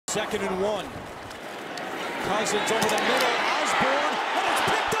2nd and 1. Cousins over the middle. Osborne, and it's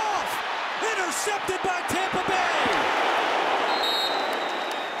picked off. Intercepted by Tampa Bay.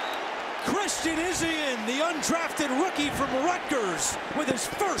 Christian INT, the undrafted rookie from Rutgers, with his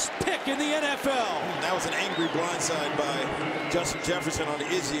first pick in the NFL. That was an angry blindside by Justin Jefferson on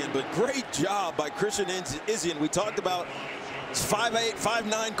INT, but great job by Christian INT. We talked about 5'8",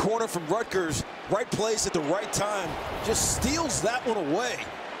 5'9" corner from Rutgers, right place at the right time, just steals that one away.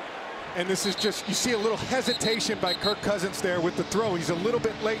 And this is just, you see a little hesitation by Kirk Cousins there with the throw. He's a little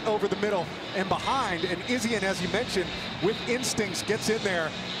bit late over the middle and behind. And INT, as you mentioned, with instincts, gets in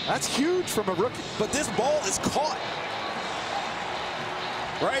there. That's huge from a rookie. But this ball is caught.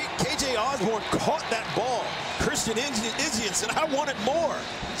 Right? KJ Osborne caught that ball. Christian INT said, I want it more.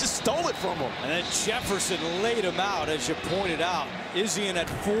 He just stole it from him. And then Jefferson laid him out, as you pointed out. INT at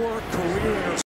 4 career interceptions.